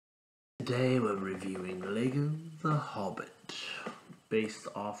Today we're reviewing LEGO The Hobbit, based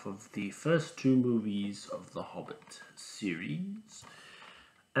off of the first two movies of the Hobbit series,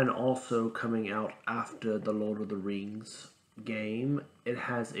 and also coming out after the Lord of the Rings game. It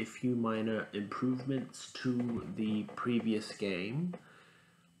has a few minor improvements to the previous game,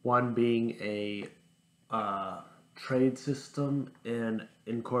 one being a trade system and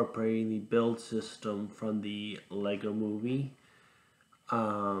incorporating the build system from the LEGO movie.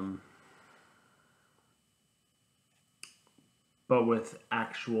 But with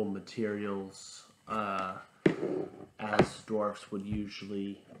actual materials, as dwarfs would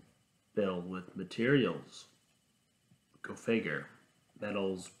usually build with materials. Go figure.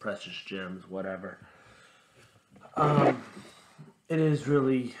 Metals, precious gems, whatever. It is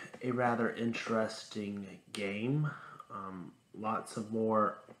really a rather interesting game. Lots of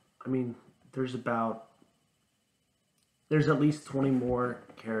more, there's at least 20 more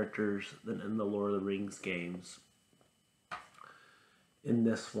characters than in the Lord of the Rings games. In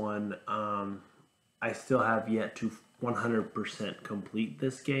this one, I still have yet to 100% complete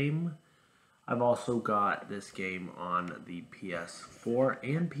this game. I've also got this game on the PS4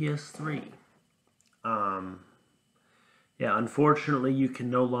 and PS3. Yeah, unfortunately, you can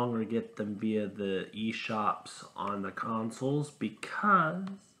no longer get them via the eShops on the consoles because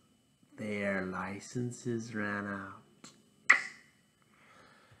their licenses ran out.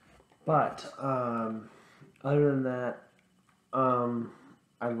 But, other than that,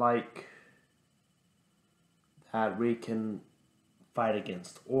 I like that we can fight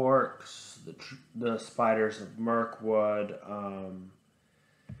against orcs, the spiders of Mirkwood.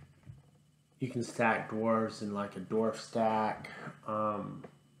 You can stack dwarves in like a dwarf stack,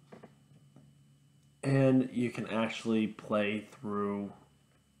 and you can actually play through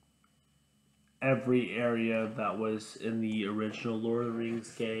every area that was in the original Lord of the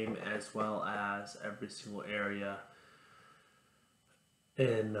Rings game, as well as every single area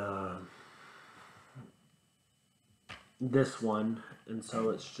in this one. And so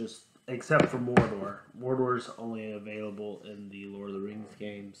it's just, except for Mordor. Mordor's only available in the Lord of the Rings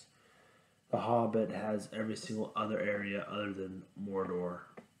games. The Hobbit has every single other area other than Mordor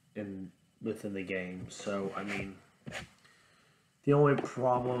within the game. So, the only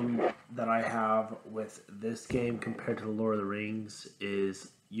problem that I have with this game compared to the Lord of the Rings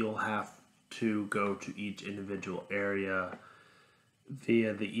is you'll have to go to each individual area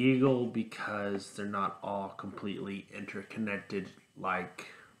via the eagle because they're not all completely interconnected like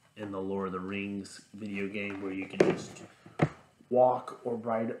in the Lord of the Rings video game, where you can just walk or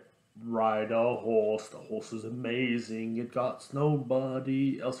ride a horse. The horse is amazing. It got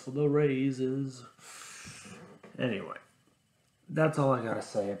nobody else for the raises. Anyway, that's all I gotta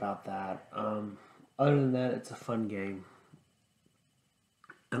say about that. Other than that, it's a fun game,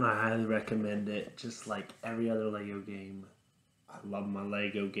 and I highly recommend it. Just like every other LEGO game, I love my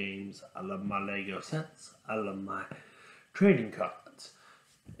LEGO games. I love my LEGO sets. I love my trading cards.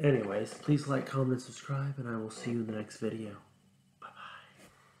 Anyways, please like, comment, subscribe, and I will see you in the next video.